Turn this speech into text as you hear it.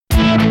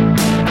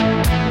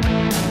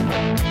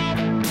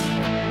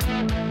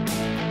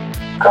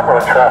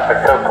Cumberland traffic,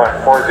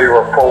 Copeland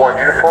 4041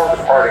 uniform,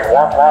 departing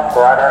 11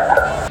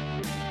 glider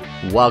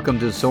and Welcome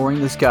to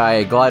Soaring the Sky,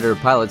 a glider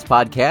pilots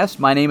podcast.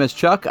 My name is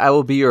Chuck. I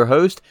will be your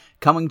host,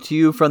 coming to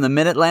you from the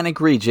Mid-Atlantic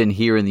region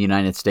here in the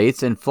United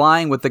States and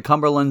flying with the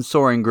Cumberland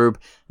Soaring Group.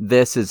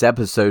 This is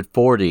episode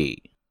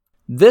 40.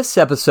 This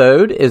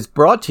episode is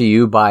brought to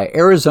you by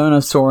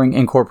Arizona Soaring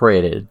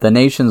Incorporated, the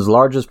nation's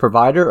largest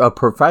provider of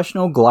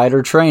professional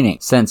glider training.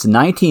 Since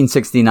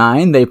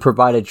 1969, they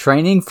provided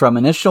training from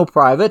initial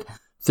private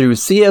through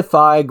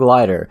CFI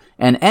glider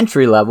and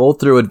entry level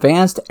through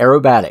advanced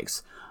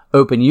aerobatics.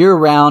 Open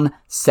year-round,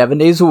 7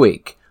 days a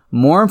week.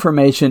 More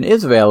information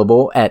is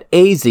available at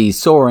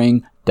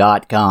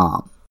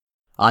azsoaring.com.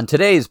 On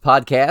today's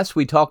podcast,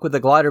 we talk with a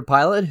glider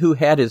pilot who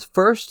had his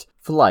first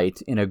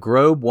flight in a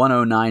Grobe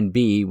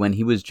 109B when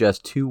he was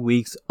just 2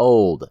 weeks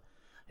old.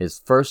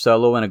 His first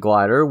solo in a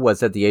glider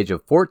was at the age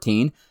of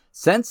 14.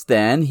 Since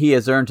then, he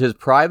has earned his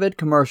private,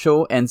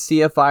 commercial, and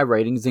CFI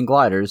ratings in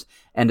gliders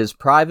and his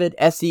private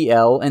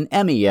SEL and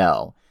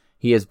MEL.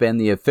 He has been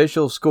the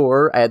official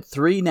scorer at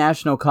 3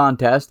 national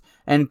contests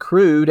and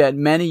crewed at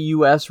many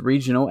U.S.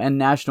 regional and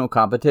national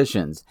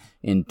competitions.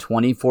 In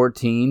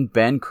 2014,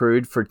 Ben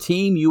crewed for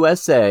Team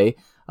USA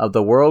of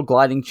the World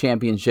Gliding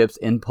Championships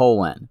in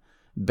Poland.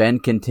 Ben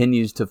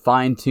continues to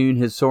fine-tune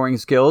his soaring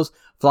skills,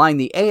 flying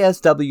the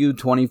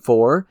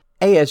ASW-24,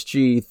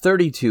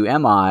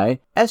 ASG-32MI,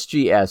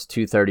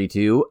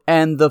 SGS-232,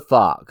 and the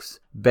Fox.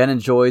 Ben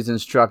enjoys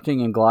instructing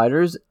in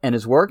gliders and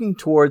is working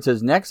towards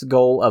his next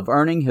goal of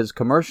earning his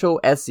commercial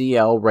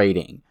SEL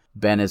rating.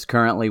 Ben is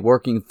currently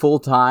working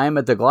full-time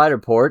at the glider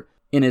port.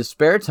 In his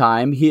spare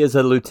time, he is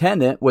a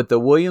lieutenant with the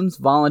Williams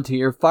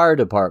Volunteer Fire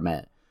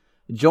Department.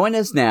 Join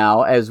us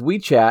now as we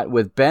chat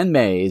with Ben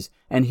Mays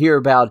and hear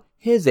about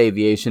his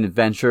aviation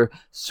adventure,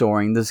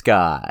 Soaring the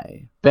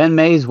Sky. Ben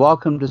Mays,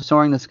 welcome to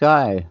Soaring the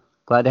Sky.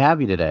 Glad to have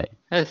you today.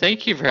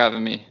 Thank you for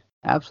having me.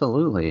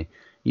 Absolutely.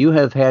 You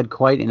have had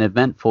quite an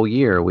eventful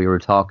year. We were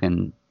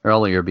talking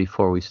earlier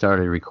before we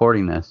started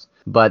recording this.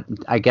 But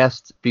I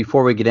guess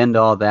before we get into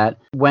all that,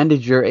 when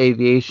did your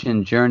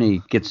aviation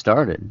journey get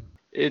started?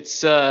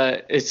 It's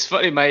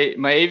funny.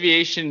 My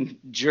aviation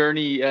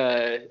journey,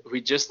 we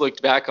just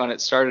looked back on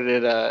it,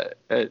 started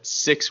at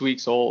 6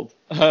 weeks old.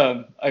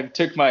 I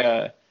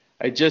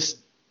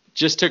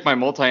just took my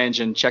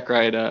multi-engine check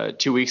ride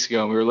 2 weeks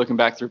ago, and we were looking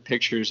back through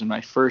pictures, and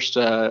my first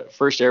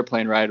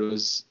airplane ride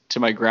was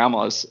to my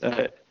grandma's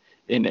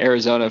in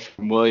Arizona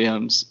from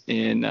Williams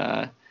in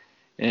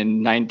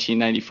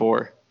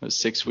 1994. It was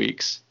 6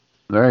 weeks.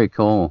 Very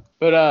cool.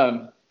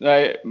 But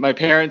my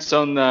parents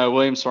own the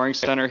Williams Soaring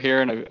Center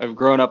here, and I've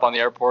grown up on the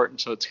airport, and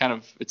so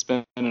it's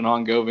been an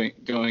ongoing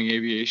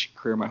aviation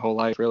career my whole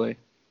life, really.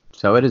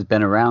 So it has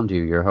been around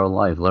you your whole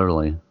life,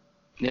 literally.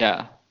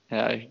 Yeah.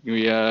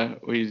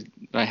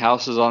 My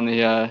house is on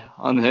the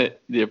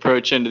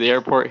approach into the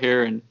airport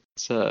here, and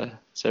it's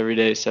every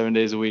day, 7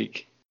 days a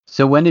week.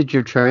 So when did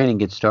your training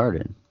get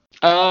started?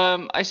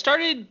 I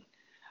started,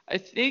 I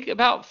think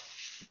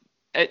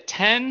at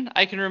 10.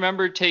 I can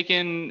remember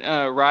taking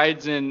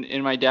rides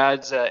in my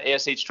dad's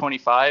ASH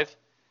 25,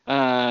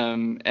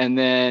 and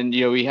then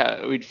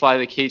we'd fly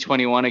the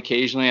K-21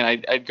 occasionally,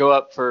 and I'd go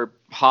up for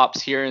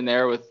hops here and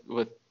there with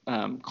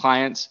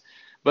clients.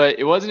 But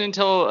it wasn't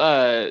until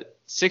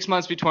 6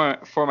 months before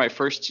my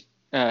 13th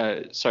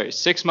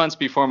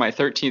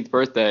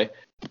birthday,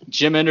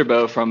 Jim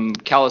Enderbo from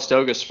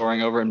Calistoga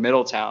Soaring over in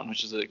Middletown,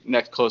 which is the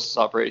next closest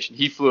operation,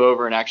 he flew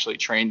over and actually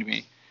trained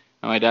me.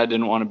 And my dad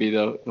didn't want to be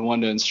the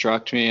one to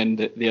instruct me,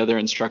 and the other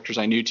instructors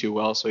I knew too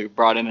well, so he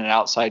brought in an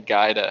outside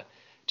guy to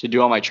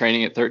do all my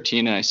training at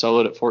 13, and I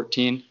soloed at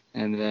 14,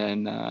 and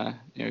then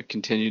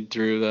continued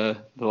through the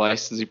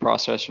licensing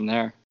process from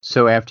there.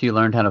 So after you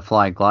learned how to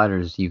fly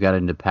gliders, you got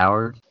into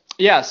powered?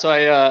 Yeah, so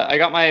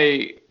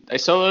I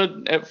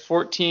soloed at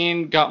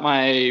 14,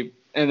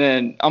 and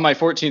then on my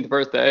 14th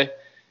birthday,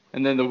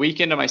 and then the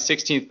weekend of my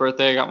 16th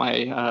birthday, I got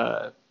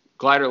my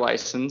glider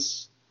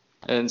license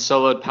and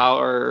soloed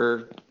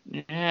power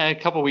a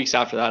couple weeks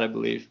after that, I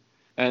believe.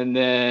 And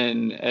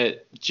then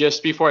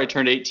just before I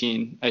turned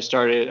 18, I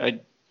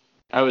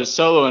was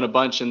soloing a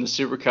bunch in the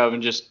Super Cub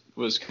and just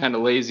was kind of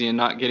lazy and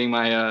not getting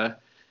my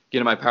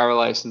power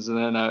license. And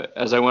then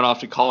as I went off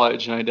to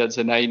college, my dad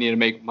said, now you need to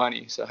make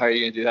money. So how are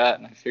you going to do that?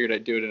 And I figured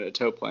I'd do it in a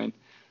tow plane.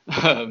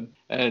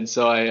 And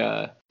so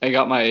I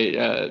got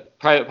my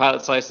private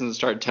pilot's license and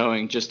started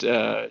towing just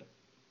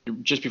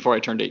before I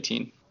turned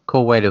 18.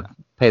 Cool way to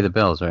pay the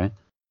bills, right?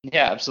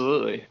 Yeah,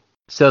 absolutely.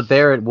 So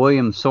there at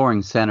Williams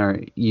Soaring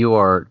Center, you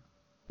are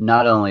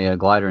not only a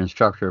glider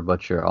instructor,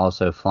 but you're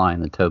also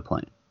flying the tow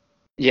plane.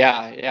 Yeah,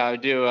 I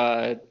do.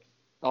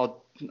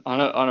 I'll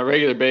on a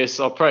regular basis,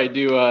 I'll probably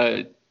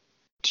do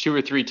 2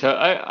 or 3 tow.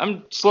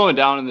 I'm slowing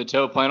down in the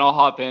tow plane. I'll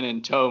hop in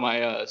and tow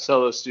my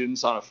solo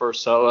students on a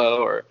first solo,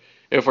 or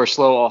if we're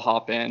slow, I'll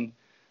hop in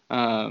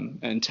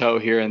and tow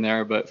here and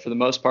there. But for the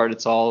most part,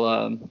 it's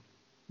all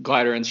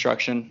glider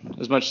instruction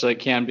as much as I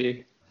can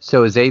be.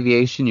 So is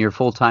aviation your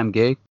full-time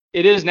gig?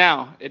 It is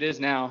now. It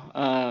is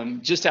now.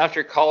 Just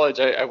after college,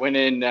 I went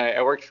in.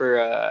 I worked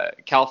for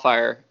Cal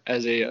Fire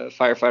as a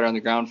firefighter on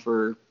the ground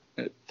for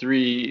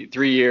three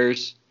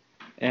years,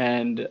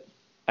 and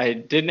I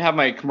didn't have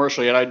my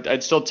commercial yet.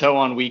 I'd still tow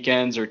on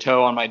weekends or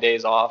tow on my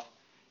days off,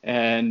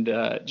 and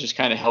just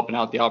kind of helping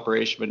out the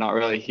operation, but not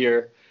really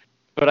here.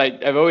 But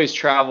I've always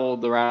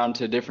traveled around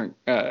to different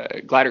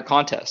glider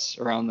contests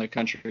around the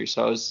country.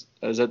 So I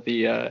was at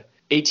the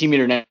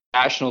 18-meter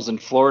nationals in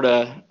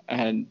Florida,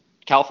 and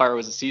Cal Fire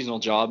was a seasonal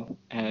job,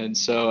 and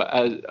so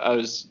it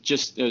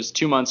was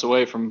 2 months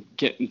away from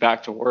getting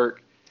back to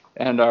work,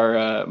 and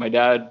my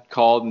dad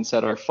called and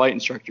said our flight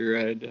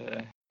instructor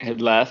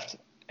had left,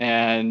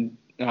 and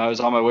I was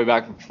on my way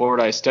back from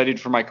Florida. I studied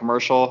for my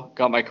commercial,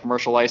 got my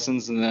commercial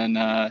license, and then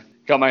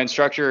got my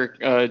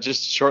instructor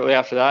just shortly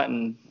after that,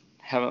 and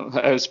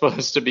I was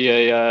supposed to be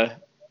a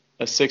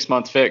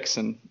 6-month fix,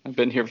 and I've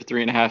been here for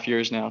 3.5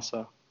 years now,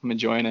 so I'm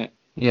enjoying it.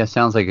 Yeah,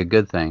 sounds like a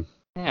good thing.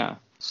 Yeah.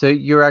 So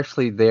you're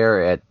actually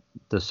there at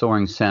the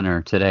Soaring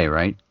Center today,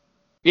 right?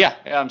 Yeah,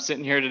 I'm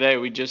sitting here today.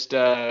 We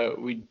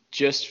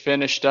just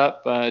finished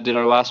up, did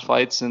our last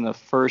flights in the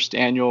first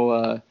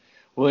annual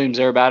Williams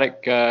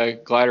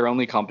Aerobatic glider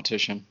only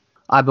competition.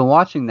 I've been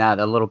watching that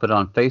a little bit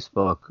on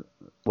Facebook,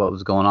 what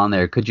was going on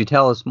there. Could you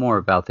tell us more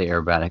about the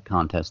aerobatic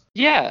contest?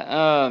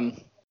 Yeah,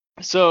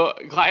 so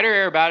glider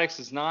aerobatics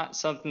is not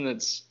something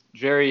that's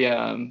very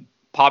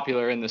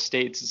popular in the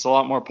States. It's a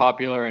lot more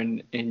popular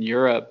in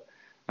Europe.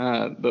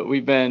 But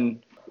we've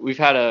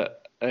had a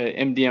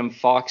MDM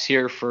Fox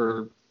here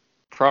for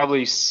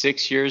probably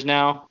 6 years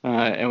now,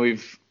 and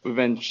we've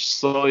been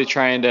slowly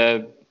trying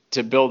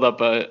to build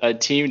up a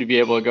team to be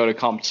able to go to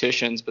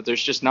competitions. But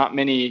there's just not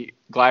many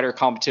glider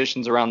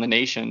competitions around the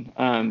nation.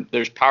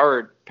 There's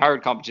powered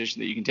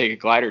competition that you can take a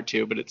glider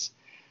to, but it's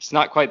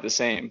not quite the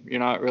same.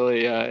 You're not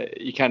really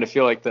you kind of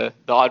feel like the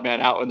odd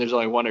man out when there's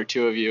only one or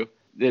two of you.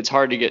 It's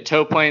hard to get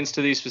tow planes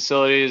to these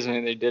facilities. I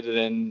mean, they did it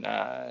in,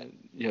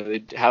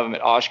 they have them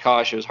at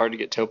Oshkosh. It was hard to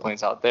get tow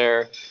planes out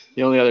there.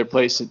 The only other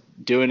place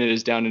doing it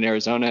is down in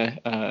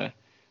Arizona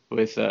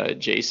with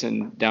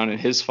Jason down in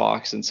his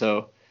Fox. And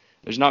so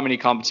there's not many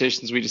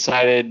competitions. We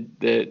decided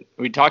that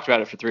we talked about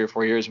it for 3 or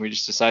 4 years, and we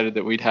just decided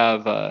that we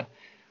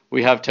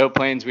have tow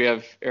planes, we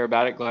have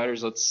aerobatic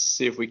gliders. Let's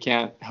see if we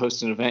can't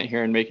host an event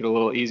here and make it a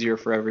little easier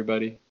for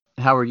everybody.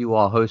 How are you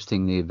all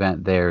hosting the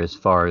event there as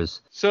far as?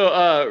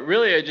 So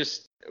really,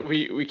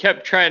 we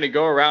kept trying to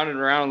go around and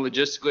around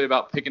logistically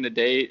about picking a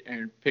date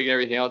and picking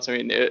everything else. I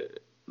mean,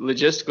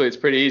 logistically, it's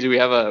pretty easy. We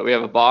have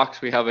a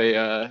box. We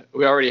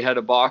already had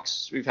a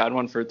box. We've had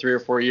one for 3 or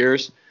 4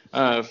 years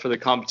for the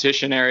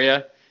competition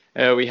area.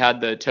 We had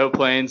the tow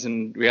planes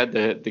and we had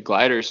the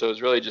gliders. So it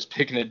was really just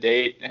picking a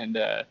date. And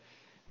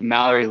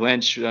Mallory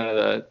Lynch,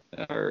 our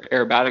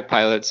aerobatic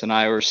pilots, and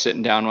I were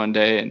sitting down one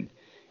day, and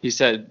I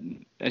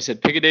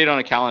said, pick a date on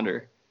a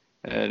calendar.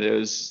 And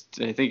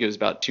I think it was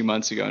about 2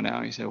 months ago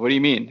now. He said, what do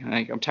you mean?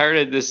 I'm tired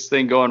of this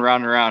thing going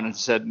round and around. And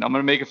said, I'm going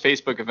to make a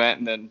Facebook event,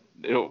 and then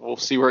we'll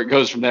see where it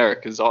goes from there,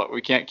 because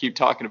we can't keep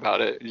talking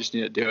about it. We just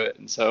need to do it.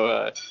 And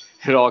so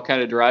it all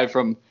kind of derived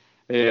from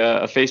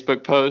a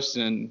Facebook post,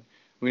 and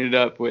we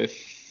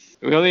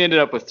only ended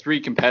up with 3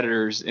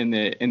 competitors in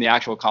the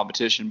actual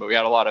competition, but we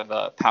had a lot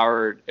of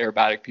powered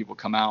aerobatic people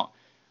come out.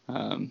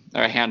 Or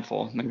a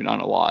handful, maybe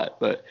not a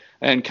lot,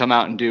 and come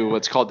out and do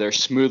what's called their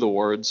Smooth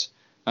Awards,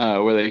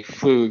 where they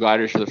flew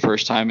gliders for the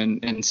first time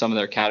in some of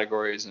their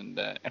categories and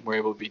were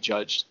able to be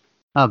judged.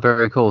 Oh,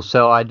 very cool.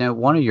 So I know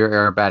one of your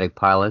aerobatic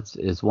pilots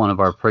is one of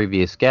our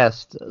previous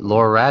guests.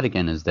 Laura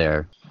Radigan is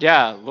there.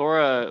 Yeah,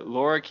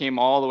 Laura came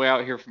all the way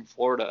out here from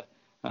Florida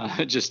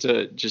just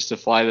to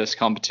fly this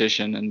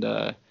competition, and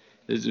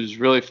it was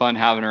really fun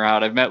having her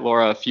out. I've met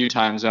Laura a few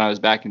times when I was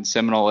back in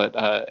Seminole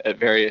at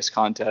various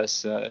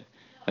contests.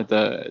 At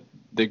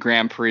the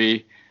Grand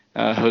Prix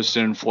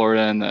hosted in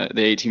Florida and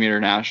the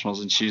 18-meter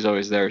nationals, and she's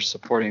always there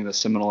supporting the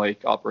Seminole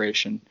Lake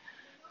operation,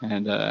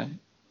 and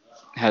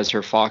has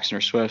her Fox and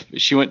her Swift.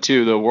 She went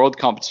to the world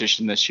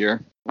competition this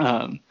year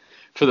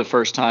for the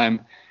first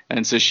time,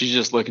 and so she's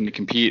just looking to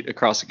compete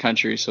across the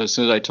country. So as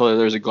soon as I told her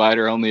there was a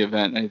glider only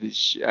event,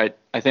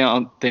 I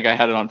don't think I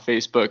had it on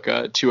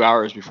Facebook 2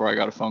 hours before I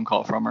got a phone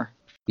call from her.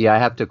 Yeah, I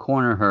have to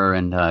corner her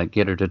and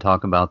get her to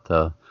talk about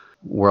the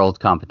world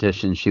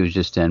competition she was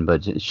just in,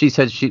 but she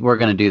said we're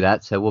going to do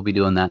that, so we'll be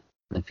doing that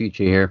in the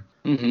future here.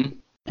 Mm-hmm.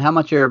 How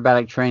much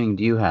aerobatic training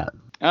do you have?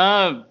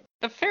 A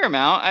fair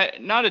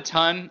amount, not a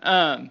ton.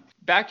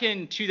 Back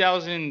in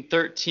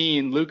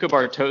 2013, Luca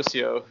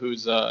Bartosio,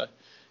 who's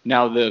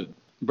now the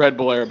Red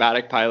Bull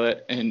aerobatic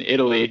pilot in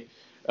Italy,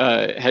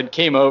 had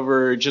came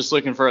over just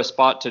looking for a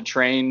spot to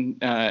train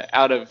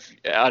out of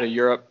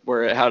Europe,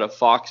 where it had a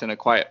Fox and a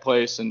quiet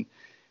place. And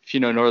if you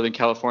know Northern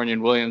California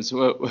and Williams,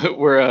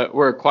 we're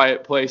a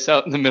quiet place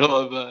out in the middle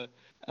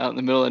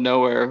of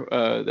nowhere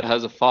that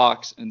has a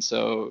Fox. And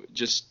so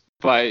just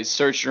by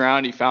searching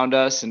around, he found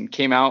us and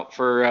came out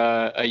for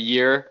a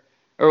year,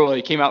 or well,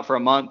 he came out for a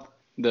month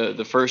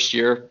the first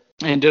year,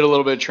 and did a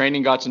little bit of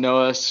training, got to know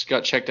us,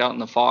 got checked out in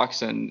the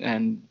Fox,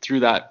 and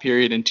through that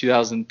period in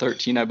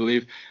 2013, I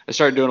believe, I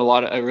started doing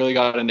I really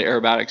got into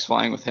aerobatics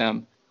flying with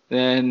him.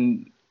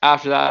 Then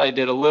after that, I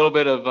did a little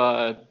bit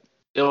of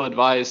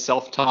ill-advised,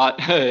 self-taught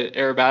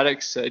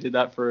aerobatics. I did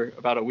that for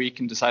about a week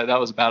and decided that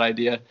was a bad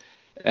idea,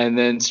 and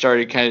then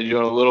started kind of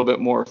doing a little bit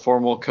more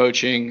formal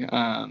coaching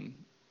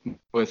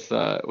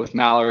with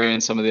Mallory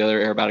and some of the other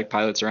aerobatic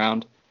pilots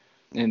around.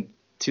 In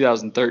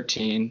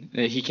 2013,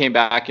 he came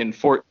back in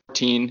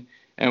 14,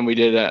 and we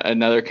did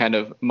another kind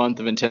of month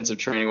of intensive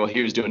training while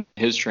he was doing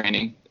his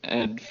training.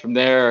 And from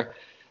there,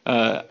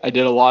 I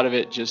did a lot of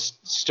it,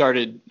 just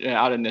started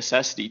out of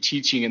necessity,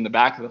 teaching in the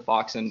back of the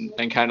Fox and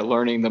kind of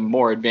learning the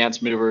more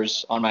advanced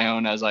maneuvers on my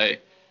own as I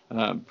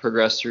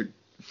progressed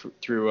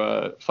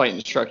through flight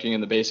instructing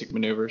in the basic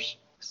maneuvers.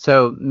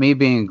 So me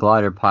being a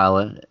glider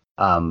pilot,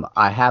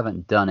 I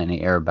haven't done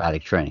any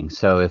aerobatic training.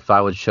 So if I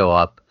would show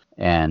up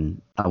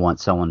and I want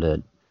someone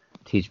to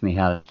teach me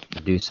how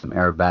to do some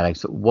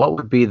aerobatics, what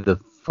would be the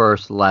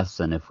first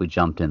lesson if we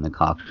jumped in the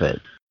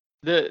cockpit?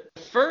 The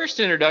first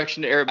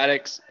introduction to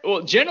aerobatics,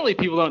 well, generally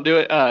people don't do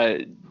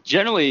it.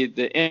 Generally,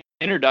 the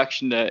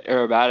introduction to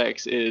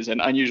aerobatics is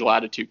an unusual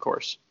attitude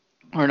course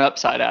or an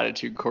upside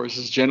attitude course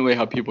is generally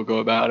how people go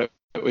about it,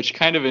 which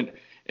kind of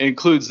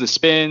includes the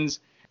spins.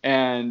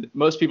 And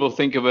most people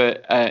think of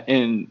it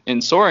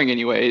in soaring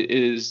anyway,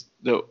 is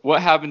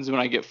what happens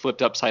when I get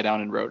flipped upside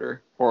down in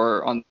rotor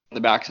or on the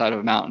backside of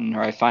a mountain,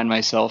 or I find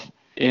myself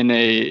in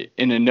a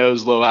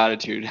nose low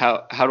attitude.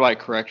 How do I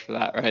correct for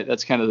that, right?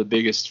 That's kind of the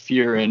biggest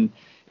fear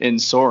in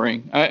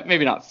soaring.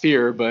 Maybe not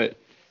fear, but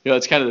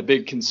it's kind of the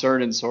big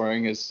concern in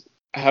soaring is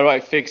how do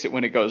I fix it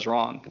when it goes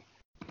wrong?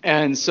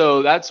 And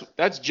so that's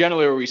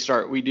generally where we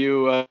start. We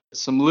do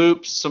some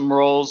loops, some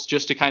rolls,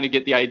 just to kind of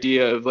get the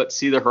idea of let's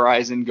see the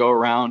horizon go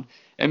around,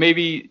 and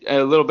maybe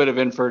a little bit of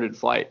inverted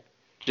flight.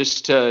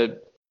 The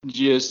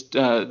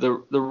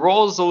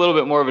roll is a little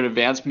bit more of an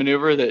advanced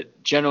maneuver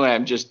that generally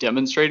I'm just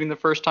demonstrating the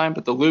first time,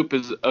 but the loop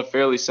is a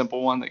fairly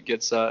simple one that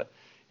gets a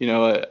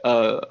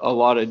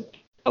lot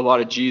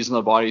of G's in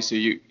the body, so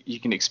you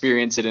can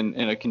experience it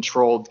in a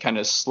controlled kind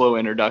of slow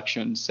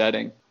introduction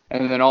setting.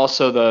 And then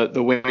also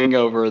the wing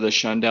over the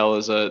Shundell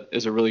is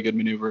a really good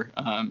maneuver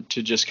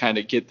to just kind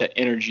of get the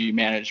energy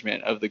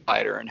management of the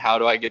glider and how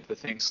do I get the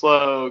thing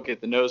slow,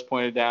 get the nose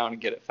pointed down, and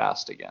get it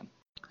fast again.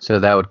 So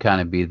that would kind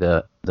of be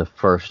the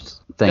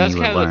first thing you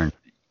would learn.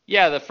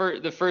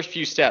 The first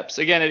few steps.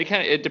 Again,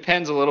 it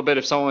depends a little bit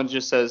if someone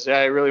just says,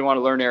 I really want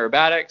to learn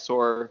aerobatics,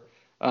 or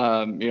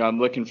I'm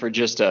looking for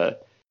just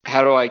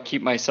how do I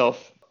keep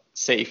myself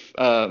safe?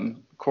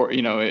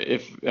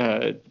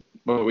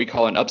 What we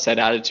call an upside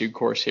attitude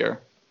course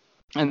here,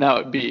 and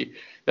that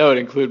would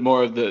include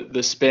more of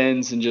the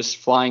spins and just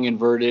flying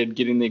inverted,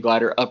 getting the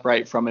glider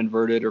upright from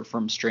inverted or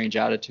from strange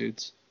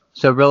attitudes.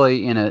 So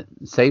really, in a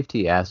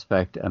safety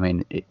aspect, I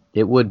mean,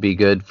 it would be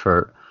good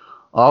for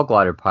all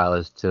glider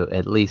pilots to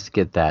at least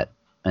get that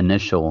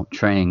initial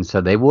training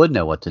so they would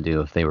know what to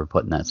do if they were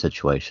put in that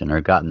situation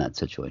or got in that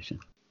situation.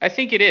 I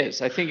think it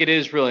is. I think it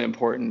is really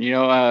important.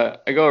 I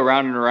go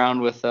around and around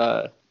with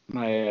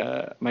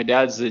my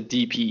dad's the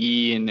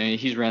DPE, and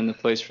he's ran the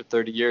place for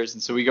 30 years.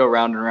 And so we go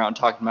around and around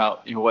talking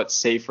about, what's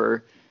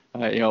safer.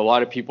 A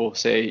lot of people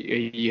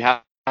say you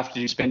have to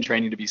do spin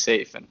training to be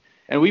safe. And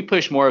we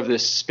push more of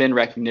this spin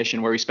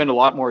recognition where we spend a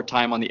lot more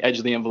time on the edge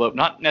of the envelope,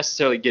 not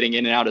necessarily getting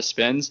in and out of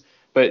spins,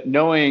 but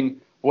knowing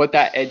what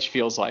that edge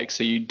feels like.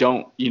 So you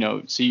don't,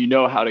 so you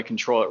know how to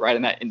control it right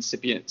in that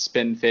incipient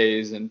spin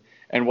phase and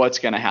what's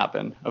going to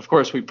happen. Of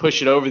course, we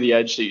push it over the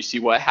edge so you see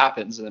what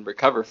happens and then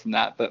recover from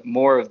that. But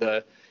more of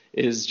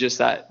is just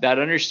that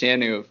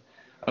understanding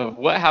of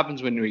what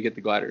happens when we get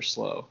the glider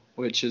slow,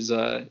 which is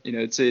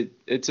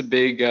it's a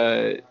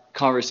big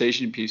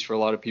conversation piece for a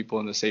lot of people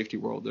in the safety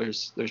world.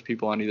 There's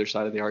people on either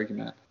side of the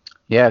argument.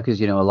 Yeah, because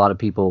a lot of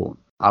people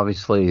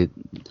obviously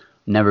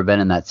never been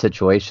in that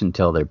situation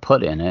till they're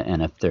put in it,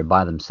 and if they're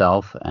by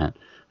themselves and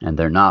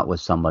they're not with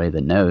somebody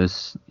that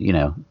knows,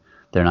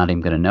 they're not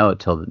even going to know it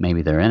till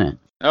maybe they're in it.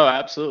 Oh,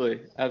 absolutely.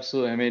 I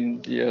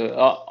mean,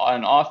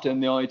 and often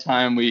the only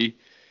time you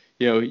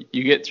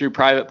get through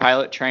private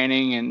pilot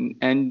training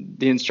and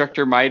the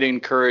instructor might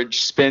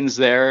encourage spins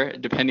there,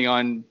 depending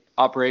on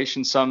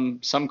operation.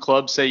 Some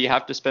clubs say you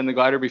have to spin the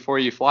glider before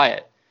you fly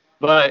it,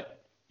 but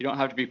you don't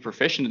have to be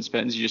proficient in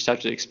spins. You just have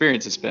to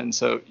experience a spin.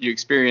 So you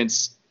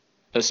experience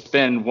a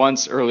spin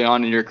once early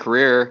on in your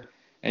career,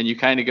 and you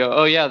kind of go,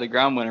 oh yeah, the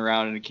ground went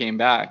around and it came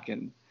back,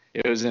 and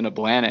it was in a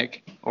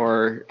Blanik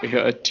or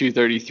a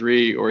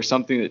 233 or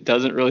something that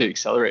doesn't really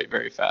accelerate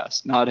very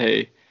fast. Not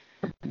a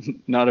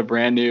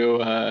brand new,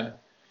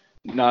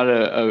 not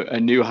a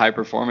new high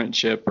performance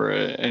ship or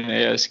an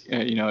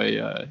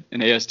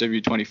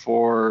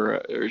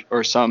ASW24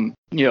 or some,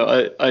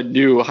 a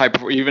new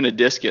even a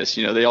Discus.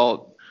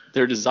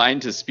 They're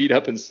designed to speed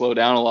up and slow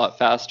down a lot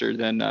faster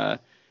than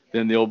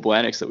the old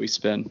Blaniks that we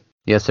spin.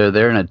 Yeah, so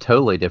they're in a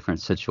totally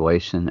different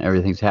situation.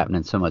 Everything's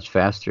happening so much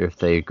faster. If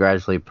they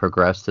gradually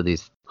progress to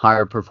these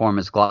higher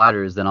performance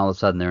gliders, then all of a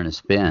sudden they're in a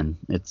spin.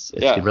 It's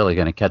really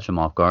going to catch them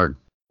off guard.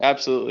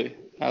 Absolutely,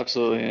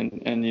 absolutely,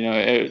 and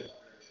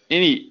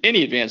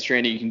any advanced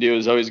training you can do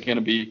is always going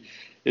to be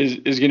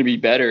is going to be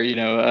better.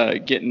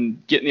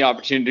 Getting the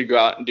opportunity to go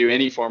out and do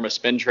any form of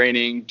spin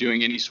training,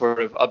 doing any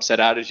sort of upset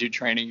attitude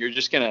training, you're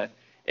just gonna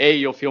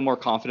you'll feel more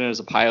confident as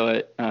a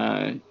pilot.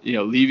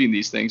 Leaving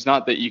these things.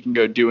 Not that you can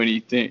go do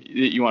anything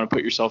that you want to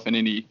put yourself in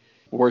any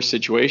worse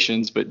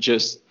situations, but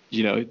just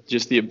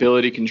the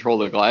ability to control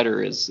the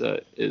glider is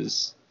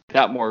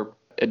that more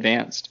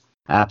advanced.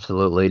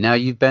 Absolutely. Now,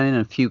 you've been in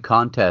a few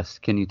contests.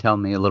 Can you tell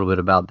me a little bit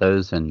about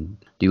those? And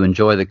do you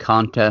enjoy the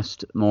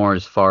contest more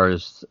as far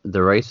as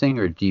the racing,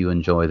 or do you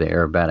enjoy the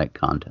aerobatic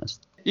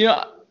contest?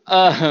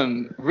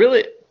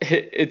 Really,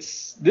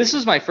 this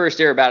was my first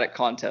aerobatic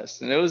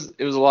contest, and it was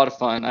a lot of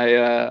fun.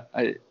 I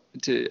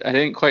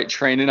didn't quite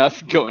train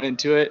enough going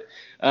into it.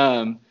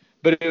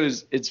 But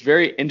it's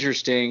very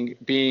interesting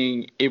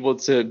being able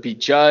to be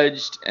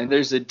judged, and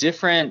there's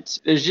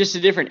just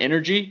a different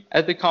energy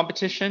at the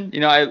competition.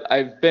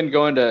 I've been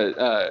going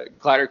to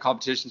glider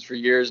competitions for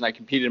years, and I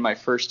competed in my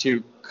first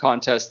two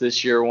contests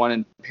this year, one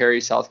in Perry,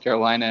 South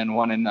Carolina, and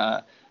one in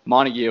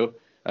Montague,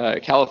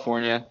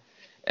 California.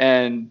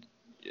 And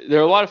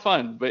they're a lot of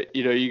fun, but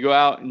you go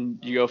out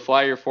and you go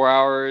fly your 4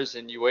 hours,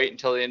 and you wait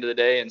until the end of the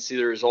day and see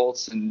the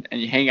results, and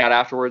you hang out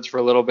afterwards for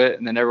a little bit,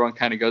 and then everyone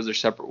kind of goes their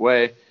separate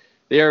way.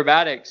 The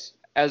aerobatics,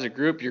 as a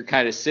group, you're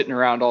kind of sitting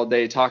around all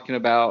day talking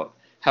about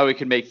how we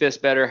can make this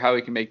better, how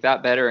we can make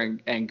that better,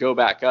 and go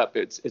back up.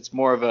 It's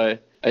more of a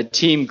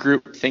team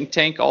group think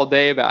tank all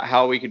day about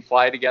how we can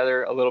fly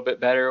together a little bit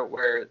better.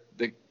 Where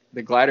the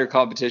glider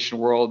competition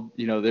world,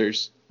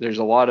 there's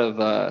a lot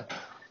of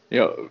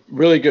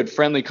really good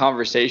friendly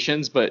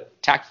conversations,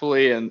 but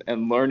tactfully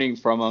and learning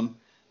from them.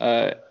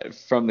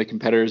 From the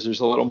competitors, there's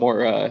a little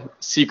more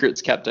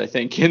secrets kept, I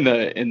think, in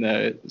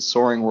the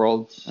soaring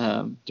world,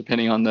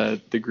 depending on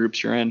the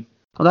groups you're in.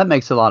 Well, that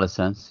makes a lot of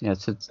sense.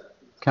 Yes, it's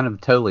kind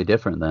of totally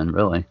different then,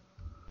 really.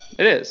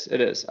 It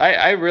is.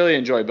 I really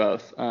enjoy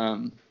both.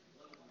 They're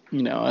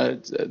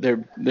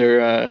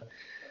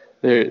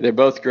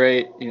both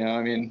great.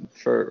 I mean,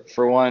 for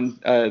one,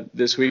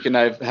 this weekend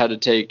I've had to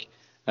take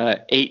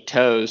 8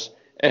 tows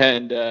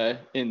and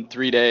in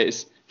 3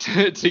 days.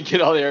 To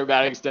get all the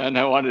aerobatics done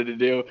I wanted to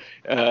do.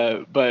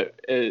 But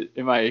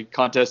in my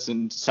contest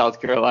in South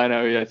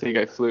Carolina, I think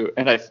I flew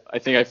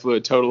a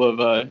total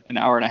of an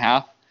hour and a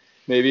half,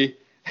 maybe.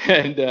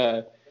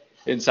 And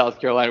in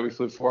South Carolina, we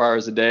flew 4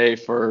 hours a day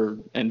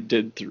and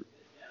did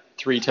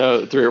 3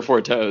 or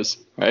 4 tows,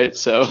 right?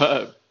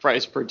 So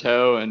price per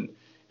tow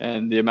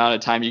and the amount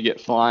of time you get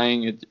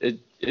flying, it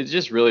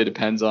just really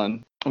depends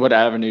on what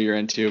avenue you're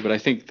into. But I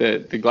think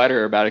the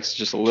glider aerobatics is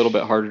just a little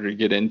bit harder to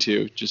get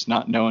into, just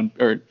not knowing,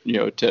 or you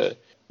have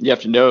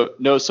to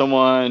know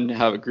someone,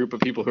 have a group of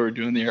people who are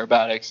doing the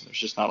aerobatics. There's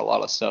just not a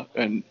lot of stuff,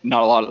 and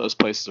not a lot of those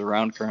places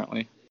around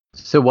currently.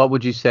 So what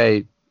would you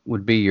say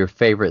would be your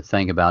favorite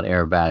thing about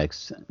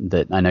aerobatics?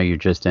 That I know you're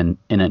just in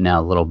it now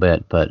a little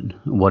bit, but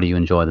what do you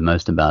enjoy the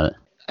most about it?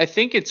 I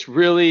think it's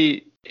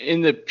really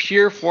in the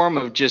pure form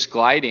of just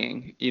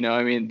gliding.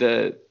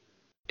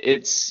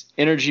 It's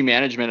energy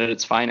management at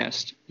its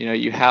finest.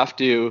 You have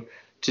to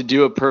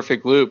do a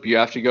perfect loop, you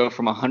have to go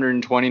from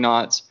 120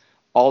 knots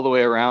all the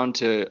way around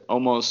to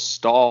almost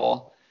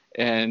stall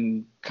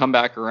and come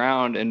back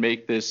around and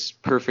make this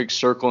perfect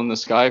circle in the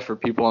sky for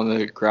people on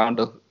the ground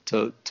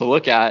to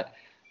look at.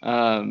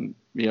 And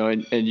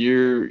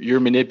you're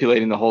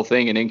manipulating the whole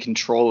thing and in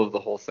control of the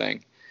whole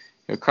thing.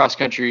 Cross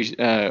country,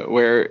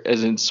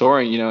 whereas in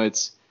soaring,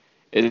 it's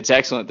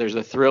excellent. There's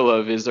a thrill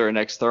of, is there a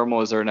next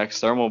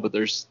thermal? But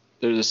there's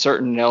a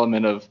certain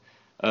element of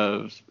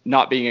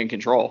not being in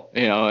control,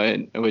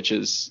 and which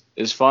is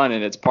fun,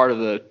 and it's part of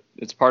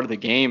the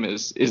game.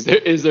 Is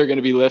there going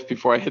to be lift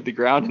before I hit the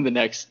ground in the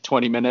next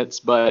 20 minutes?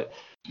 But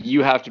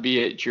you have to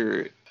be at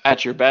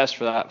your best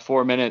for that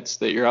 4 minutes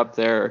that you're up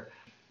there,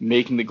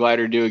 making the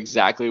glider do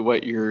exactly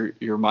what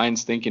your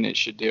mind's thinking it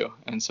should do.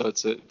 And so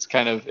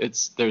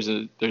there's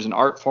an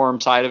art form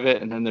side of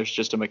it, and then there's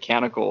just a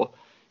mechanical,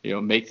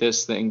 make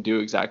this thing do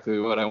exactly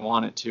what I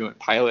want it to and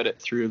pilot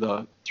it through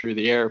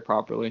the air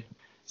properly.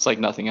 It's like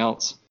nothing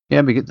else.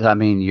 Yeah, because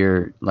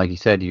you're, like you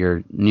said,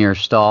 you're near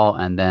stall,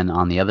 and then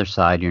on the other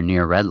side you're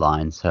near red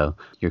line, so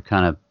you're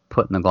kind of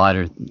putting the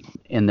glider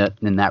in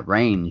that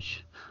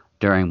range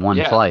during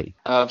one flight.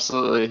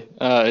 Absolutely.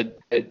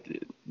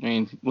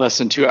 Less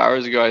than 2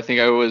 hours ago, I think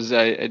I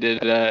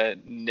did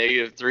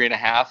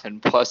 -3.5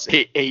 and plus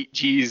 8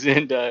 G's,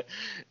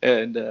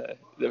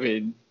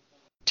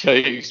 until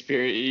you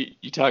experience,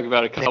 you talk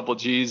about a couple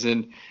G's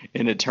in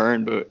a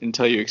turn, but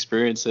until you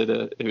experience it,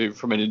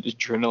 from an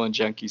adrenaline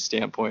junkie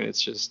standpoint, it's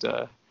just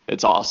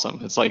it's awesome.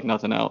 It's like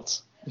nothing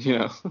else,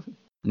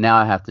 Now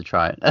I have to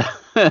try it.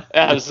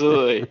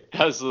 Absolutely.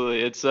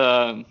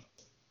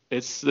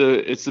 It's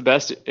the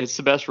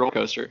best roller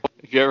coaster.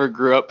 If you ever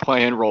grew up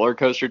playing Roller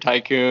Coaster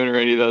Tycoon or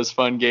any of those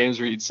fun games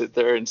where you'd sit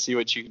there and see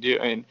what you can do,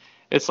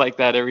 it's like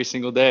that every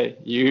single day.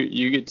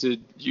 You get to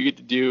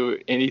do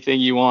anything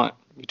you want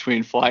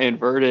between fly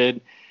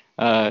inverted.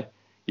 You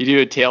do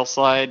a tail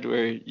slide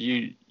where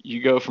you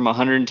you go from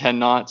 110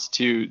 knots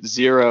to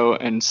 0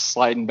 and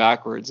sliding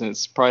backwards, and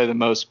it's probably the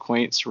most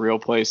quaint,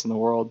 surreal place in the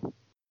world.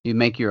 You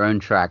make your own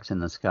tracks in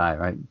the sky,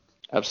 right?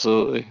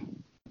 Absolutely.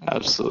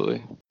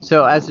 Absolutely.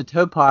 So as a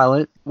tow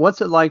pilot,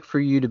 what's it like for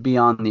you to be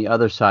on the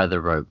other side of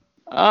the rope?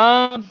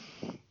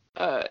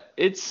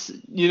 It's,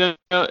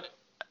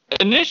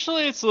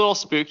 initially it's a little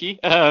spooky.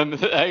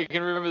 I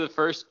can remember the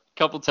first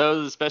couple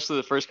tows, especially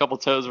the first couple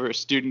tows where a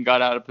student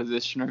got out of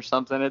position or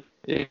something.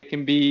 It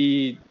can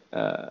be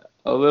a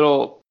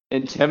little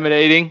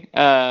intimidating,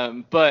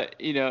 but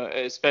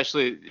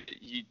especially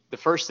the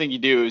first thing you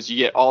do is you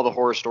get all the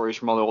horror stories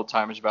from all the old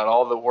timers about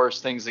all the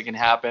worst things that can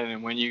happen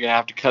and when you're gonna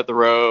have to cut the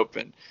rope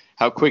and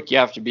how quick you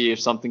have to be if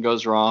something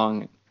goes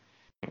wrong.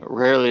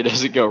 Rarely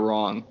does it go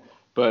wrong,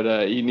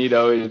 but you need to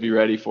always be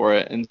ready for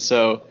it. And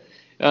so,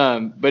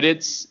 but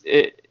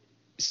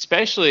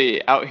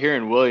especially out here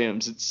in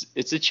Williams,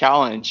 it's a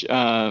challenge.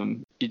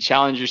 You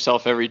challenge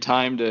yourself every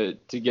time to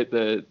get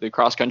the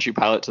cross country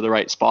pilot to the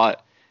right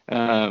spot,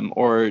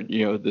 or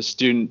the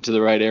student to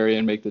the right area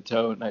and make the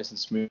tow nice and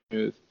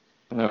smooth.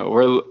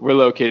 We're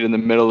located in the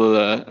middle of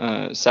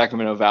the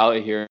Sacramento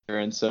Valley here,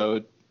 and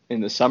so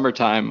in the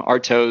summertime, our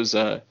tow's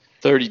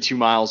 32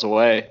 miles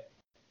away.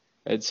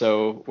 And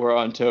so we're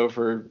on tow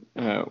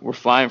we're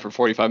flying for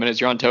 45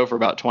 minutes. You're on tow for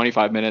about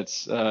 25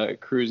 minutes,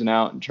 cruising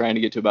out and trying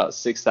to get to about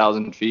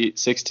 6,000 feet,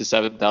 6 to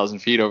 7,000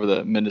 feet over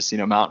the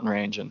Mendocino mountain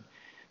range. And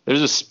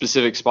there's a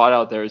specific spot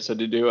out there. So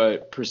to do a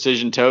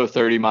precision tow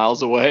 30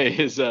 miles away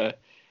is a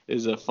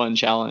fun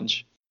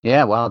challenge.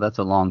 Yeah, wow, that's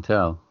a long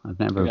tow. I've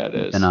never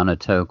been on a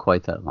tow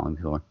quite that long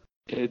before.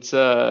 It's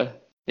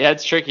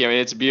it's tricky. I mean,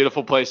 it's a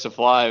beautiful place to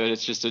fly, but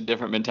it's just a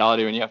different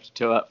mentality when you have to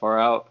tow that far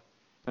out.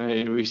 I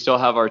mean, we still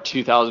have our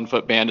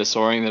 2,000-foot band of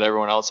soaring that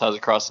everyone else has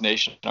across the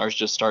nation. Ours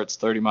just starts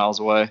 30 miles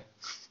away.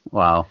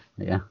 Wow,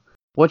 yeah.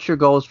 What's your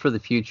goals for the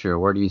future?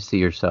 Where do you see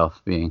yourself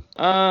being?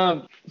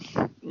 I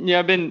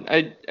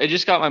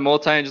just got my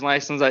multi-engine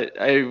license.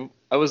 I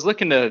was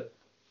looking to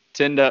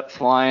end up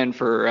flying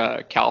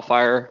for CAL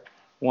FIRE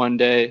one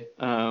day.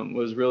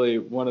 Was really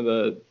one of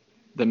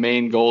the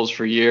main goals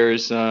for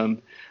years.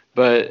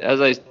 But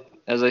as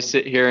I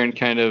sit here and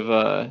kind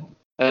of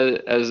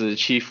as a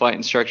chief flight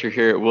instructor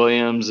here at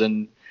Williams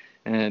and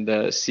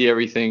see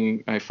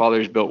everything my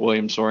father's built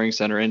Williams Soaring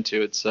Center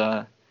into, it's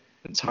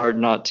hard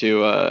not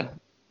to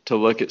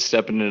look at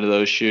stepping into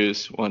those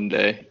shoes one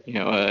day.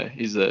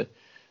 He's the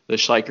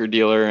Schleicher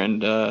dealer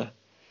and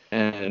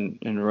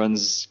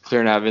runs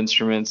ClearNav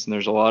Instruments, and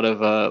there's a lot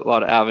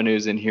of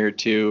avenues in here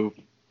to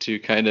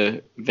kind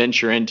of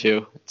venture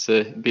into.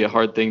 It'd be a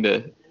hard thing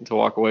to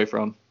walk away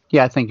from.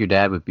 Yeah, I think your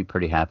dad would be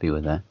pretty happy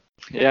with that.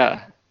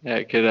 Yeah,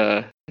 it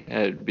could.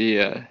 It'd be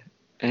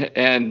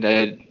and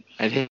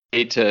I'd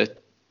hate to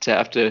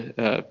have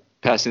to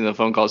passing the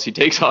phone calls he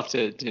takes off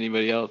to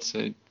anybody else.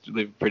 It'd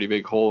leave a pretty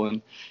big hole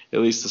in at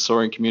least the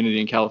soaring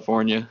community in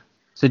California.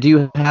 So do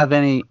you have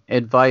any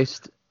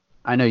advice?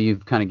 I know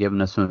you've kind of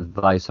given us some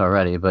advice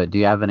already, but do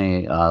you have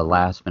any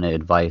last minute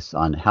advice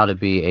on how to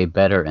be a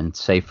better and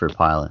safer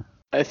pilot?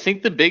 I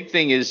think the big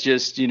thing is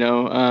just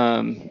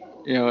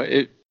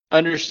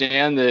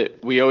understand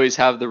that we always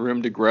have the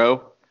room to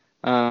grow.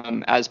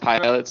 As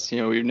pilots,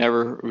 we've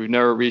never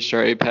reached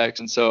our apex,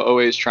 and so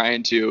always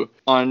trying to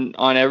on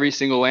every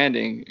single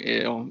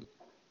landing,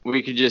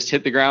 we could just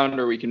hit the ground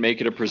or we can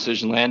make it a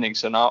precision landing.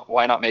 So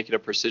why not make it a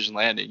precision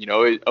landing?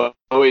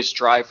 Always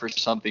strive for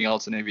something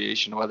else in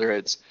aviation, whether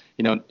it's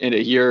in a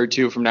year or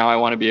two from now, I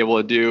want to be able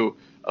to do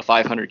a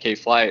 500K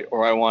flight,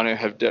 or I want to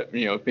have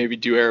maybe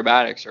do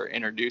aerobatics or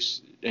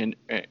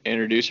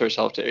introduce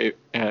ourselves to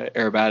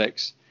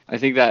aerobatics. I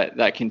think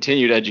that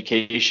continued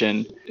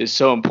education is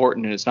so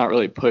important, and it's not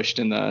really pushed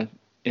in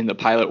the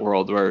pilot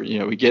world where,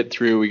 we get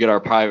our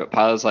private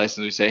pilot's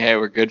license, we say, hey,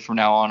 we're good from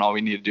now on. All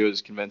we need to do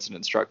is convince an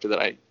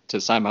instructor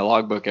to sign my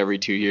logbook every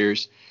 2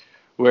 years,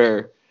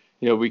 where,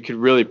 we could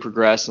really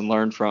progress and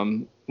learn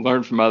from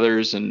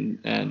others and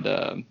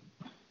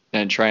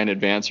try and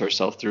advance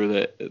ourselves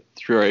through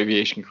our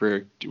aviation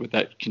career with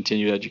that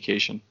continued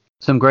education.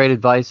 Some great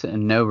advice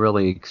and no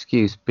really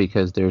excuse,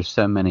 because there's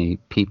so many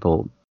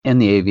people in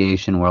the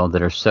aviation world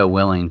that are so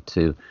willing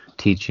to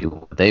teach you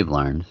what they've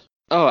learned.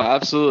 Oh,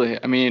 absolutely.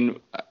 I mean,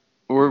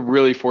 we're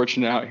really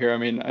fortunate out here. I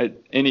mean,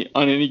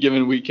 on any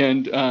given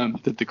weekend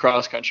that the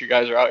cross country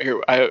guys are out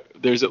here,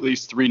 there's at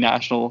least 3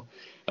 national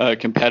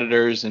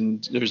competitors,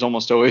 and there's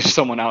almost always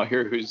someone out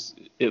here who's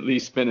at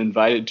least been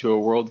invited to a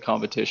world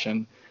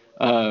competition.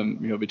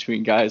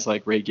 Between guys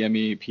like Ray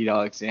Gimme, Pete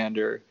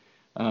Alexander,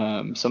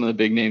 some of the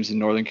big names in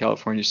Northern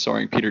California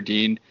soaring, Peter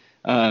Dean.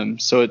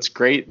 So it's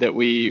great that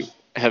we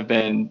have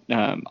been,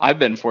 I've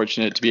been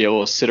fortunate to be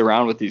able to sit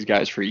around with these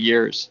guys for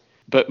years.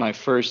 But my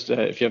first,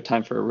 if you have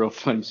time for a real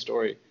funny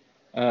story,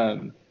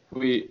 I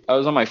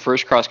was on my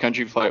first cross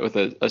country flight with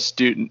a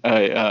student.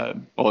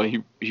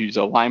 He's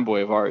a line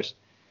boy of ours,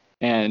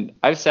 and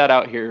I've sat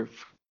out here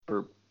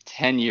for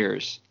 10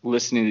 years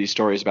listening to these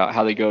stories about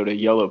how they go to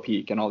Yellow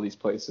Peak and all these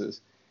places.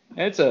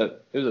 And it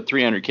was a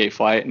 300K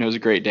flight, and it was a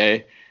great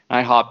day. And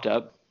I hopped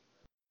up,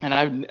 and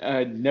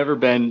I've never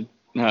been.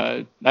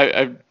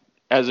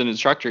 as an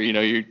instructor,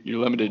 you're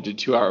limited to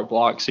 2-hour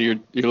blocks. So you're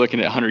looking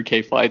at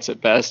 100K flights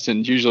at best.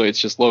 And usually it's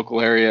just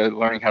local area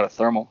learning how to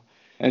thermal.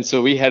 And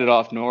so we headed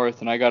off north,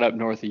 and I got up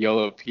north of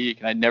Yolo Peak,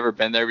 and I'd never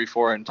been there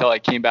before until I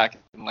came back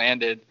and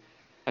landed.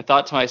 I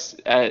thought to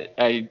myself,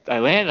 I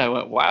landed, I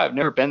went, wow, I've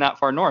never been that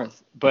far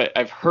north. But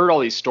I've heard all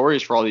these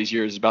stories for all these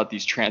years about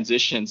these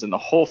transitions, and the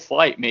whole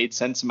flight made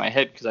sense in my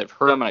head because I've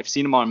heard them and I've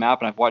seen them on a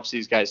map, and I've watched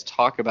these guys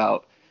talk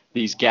about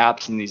these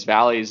gaps and these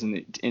valleys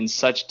in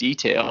such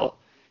detail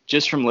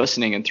just from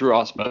listening and through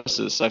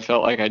osmosis. I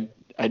felt like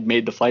I'd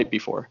made the flight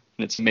before.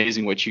 And it's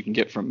amazing what you can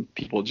get from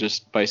people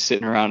just by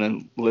sitting around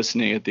and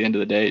listening at the end of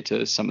the day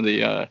to some of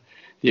the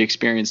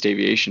experienced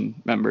aviation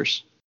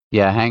members.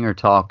 Yeah, hangar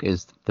talk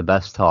is the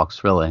best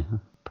talks, really.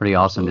 Pretty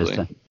awesome.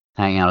 Absolutely. Just to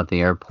hang out at the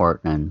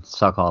airport and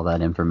suck all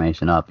that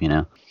information up,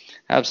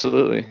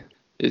 Absolutely.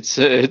 It's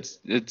worth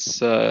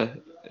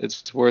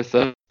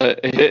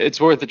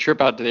a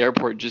trip out to the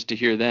airport just to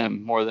hear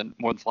them more than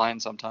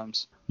flying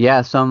sometimes.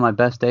 Yeah, some of my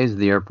best days at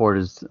the airport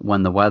is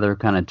when the weather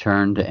kind of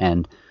turned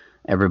and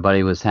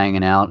everybody was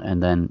hanging out,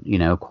 and then,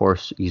 of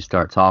course, you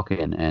start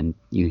talking and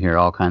you hear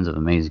all kinds of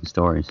amazing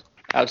stories.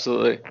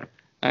 Absolutely.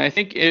 And I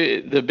think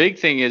the big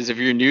thing is if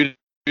you're new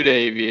to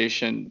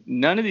aviation,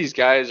 none of these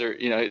guys are,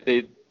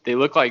 they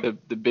look like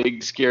the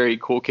big, scary,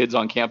 cool kids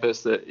on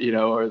campus that,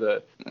 are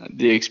the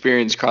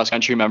experienced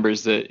cross-country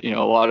members that, a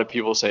lot of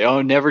people say,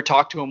 oh, never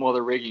talk to them while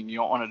they're rigging. You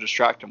don't want to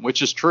distract them,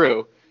 which is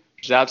true,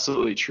 which is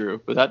absolutely true.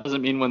 But that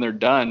doesn't mean when they're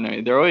done,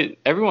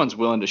 everyone's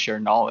willing to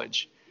share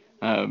knowledge.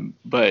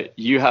 But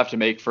you have to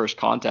make first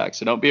contact.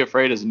 So don't be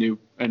afraid as a new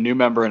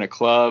member in a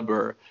club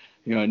or,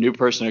 a new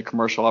person in a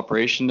commercial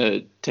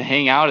operation to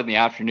hang out in the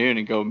afternoon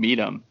and go meet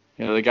them.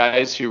 The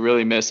guys who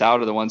really miss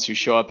out are the ones who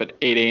show up at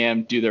 8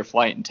 a.m., do their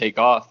flight and take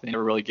off. They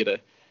never really get a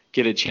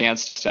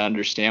chance to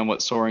understand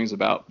what soaring's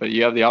about. But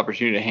you have the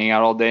opportunity to hang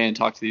out all day and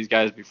talk to these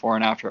guys before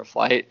and after a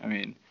flight. I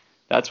mean,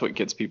 that's what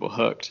gets people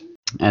hooked.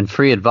 And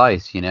free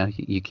advice,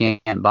 you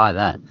can't buy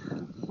that.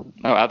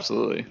 Oh,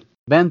 absolutely.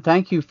 Ben,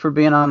 thank you for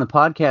being on the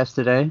podcast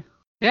today.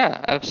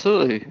 Yeah,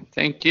 absolutely.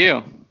 Thank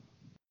you.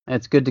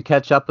 It's good to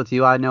catch up with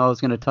you. I know I was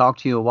going to talk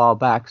to you a while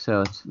back,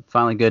 so it's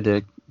finally good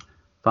to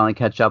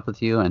catch up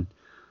with you and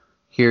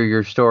hear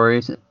your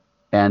stories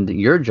and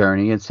your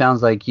journey. It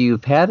sounds like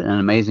you've had an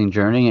amazing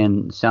journey,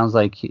 and it sounds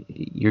like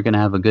you're going to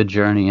have a good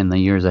journey in the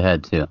years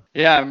ahead, too.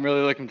 Yeah, I'm really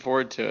looking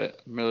forward to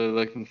it.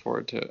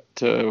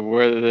 To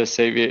where this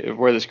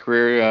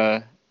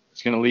career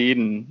is going to lead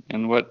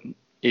and what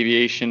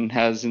aviation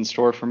has in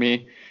store for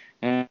me,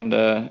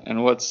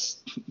 and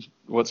what's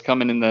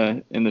coming in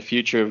the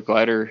future of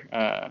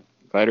glider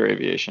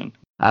aviation.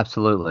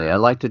 Absolutely. I'd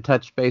like to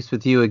touch base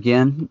with you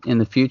again in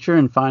the future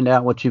and find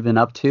out what you've been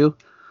up to.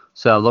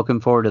 So looking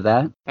forward to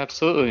that.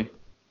 Absolutely.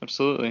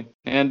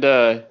 And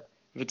if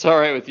it's all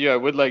right with you, I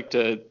would like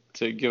to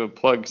give a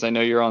plug because I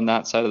know you're on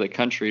that side of the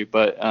country.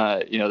 But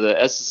the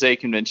SSA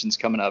convention's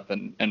coming up,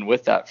 and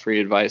with that free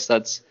advice,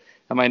 that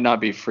might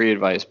not be free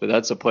advice, but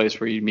that's a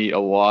place where you meet a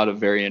lot of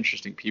very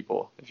interesting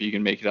people. If you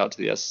can make it out to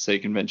the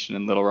SSA convention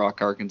in Little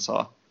Rock,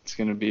 Arkansas, it's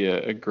going to be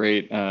a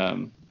great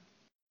time,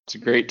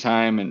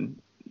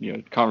 and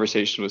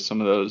conversation with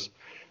some of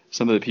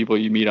the people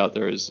you meet out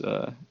there is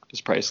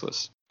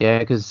priceless. Yeah,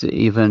 because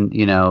even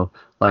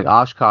like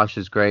Oshkosh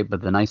is great,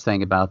 but the nice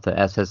thing about the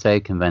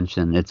SSA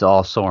convention, it's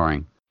all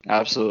soaring.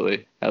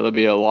 Absolutely, there'll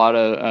be a lot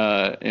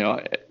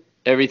of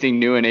everything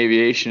new in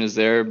aviation is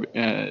there,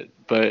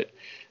 but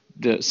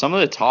some of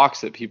the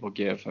talks that people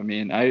give. I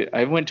mean,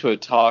 I went to a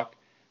talk.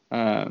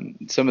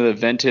 Some of the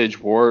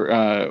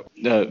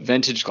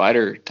vintage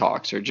glider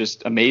talks are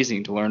just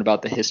amazing to learn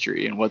about the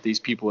history and what these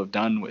people have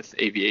done with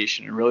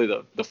aviation, and really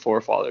the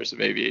forefathers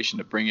of aviation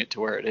to bring it to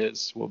where it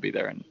is. We'll be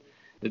there, and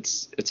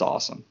it's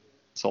awesome.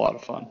 It's a lot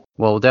of fun.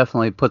 Well, we'll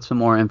definitely put some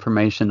more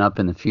information up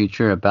in the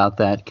future about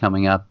that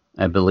coming up,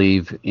 I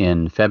believe,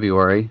 in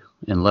February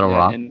in Little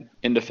Rock.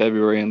 Into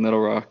February in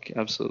Little Rock,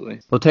 absolutely.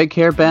 Well, take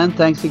care, Ben.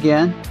 Thanks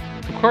again.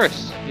 Of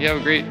course. You have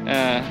a great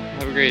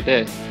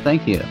day.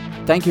 Thank you.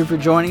 Thank you for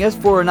joining us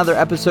for another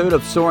episode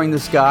of Soaring the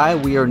Sky.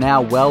 We are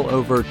now well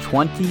over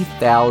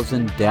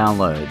 20,000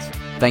 downloads.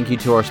 Thank you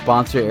to our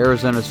sponsor,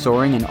 Arizona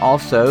Soaring, and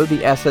also the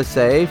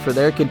SSA for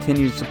their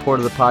continued support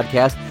of the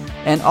podcast,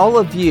 and all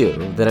of you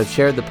that have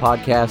shared the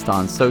podcast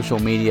on social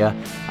media.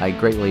 I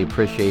greatly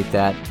appreciate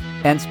that.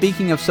 And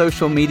speaking of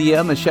social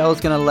media, Michelle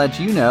is going to let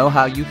you know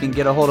how you can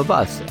get a hold of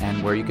us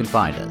and where you can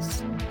find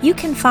us. You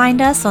can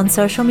find us on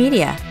social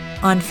media.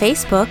 On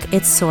Facebook,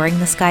 it's Soaring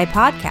the Sky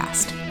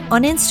Podcast.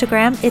 On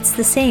Instagram, it's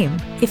the same.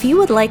 If you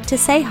would like to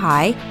say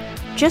hi,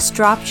 just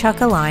drop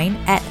Chuck a line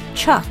at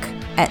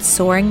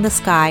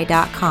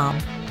chuck@soaringthesky.com,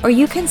 or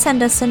you can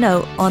send us a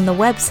note on the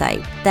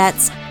website.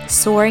 That's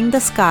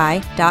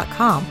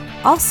soaringthesky.com.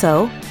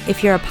 Also,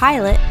 if you're a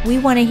pilot, we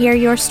want to hear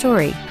your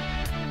story.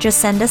 Just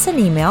send us an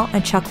email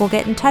and Chuck will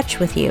get in touch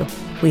with you.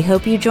 We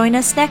hope you join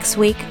us next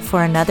week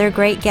for another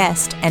great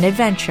guest and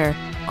adventure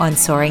on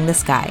Soaring the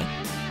Sky.